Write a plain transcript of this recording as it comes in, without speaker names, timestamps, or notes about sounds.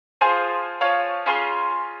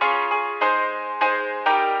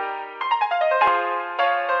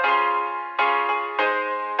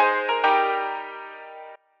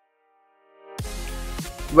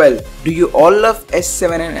Well, do you all love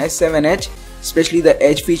S7 and S7 Edge, especially the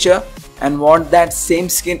Edge feature, and want that same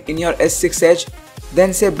skin in your S6 Edge?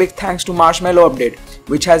 Then say big thanks to Marshmallow update,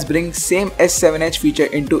 which has bring same S7 Edge feature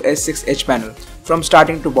into S6 Edge panel from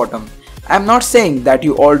starting to bottom. I'm not saying that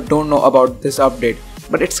you all don't know about this update,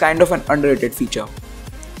 but it's kind of an underrated feature.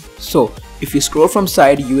 So if you scroll from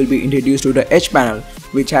side, you will be introduced to the Edge panel,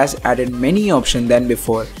 which has added many options than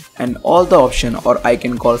before, and all the option or I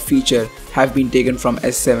can call feature have been taken from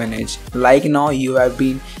S7 Edge. Like now you have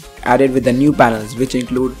been added with the new panels, which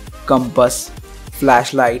include compass,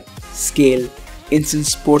 flashlight, scale, instant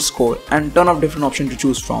sports score, and ton of different options to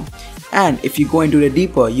choose from. And if you go into the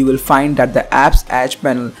deeper, you will find that the apps Edge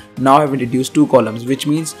panel now have introduced 2 columns, which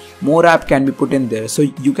means more app can be put in there, so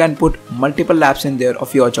you can put multiple apps in there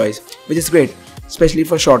of your choice, which is great, especially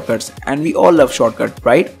for shortcuts, and we all love shortcut,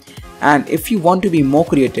 right? And if you want to be more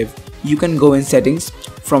creative, you can go in settings,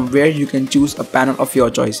 from where you can choose a panel of your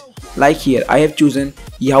choice. Like here I have chosen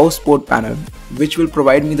Yahoo Sport panel, which will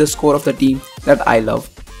provide me the score of the team that I love.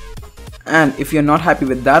 And if you're not happy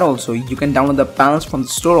with that also, you can download the panels from the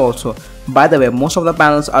store also. By the way, most of the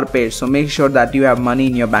panels are paid, so make sure that you have money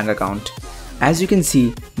in your bank account. As you can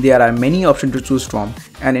see, there are many options to choose from,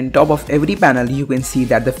 and in top of every panel you can see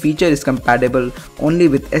that the feature is compatible only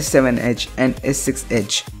with S7 Edge and S6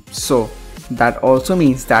 Edge. So that also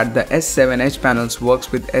means that the S7 Edge panels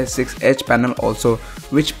works with S6 Edge panel also,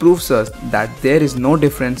 which proves us that there is no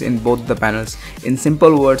difference in both the panels. In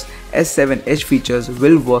simple words, S7 Edge features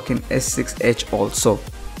will work in S6 Edge also.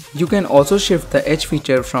 You can also shift the Edge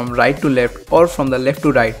feature from right to left or from the left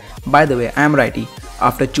to right. By the way, I am righty.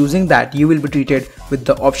 After choosing that, you will be treated with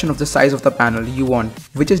the option of the size of the panel you want,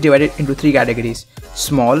 which is divided into 3 categories: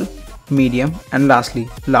 small, medium, and lastly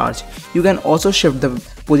large. You can also shift the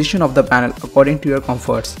position of the panel according to your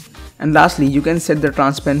comforts. And lastly, you can set the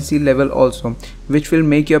transparency level also, which will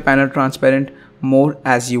make your panel transparent more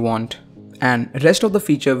as you want. And rest of the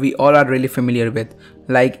feature we all are really familiar with,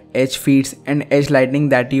 like edge feeds and edge lighting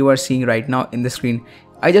that you are seeing right now in the screen.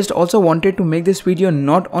 I just also wanted to make this video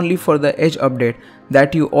not only for the Edge update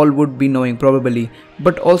that you all would be knowing probably,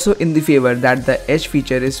 but also in the favor that the Edge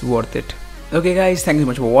feature is worth it. Okay guys, thank you so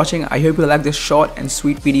much for watching. I hope you like this short and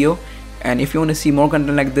sweet video, and if you want to see more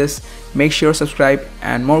content like this, make sure to subscribe,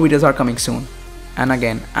 and more videos are coming soon. And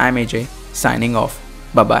again, I'm AJ signing off.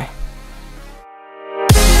 Bye bye.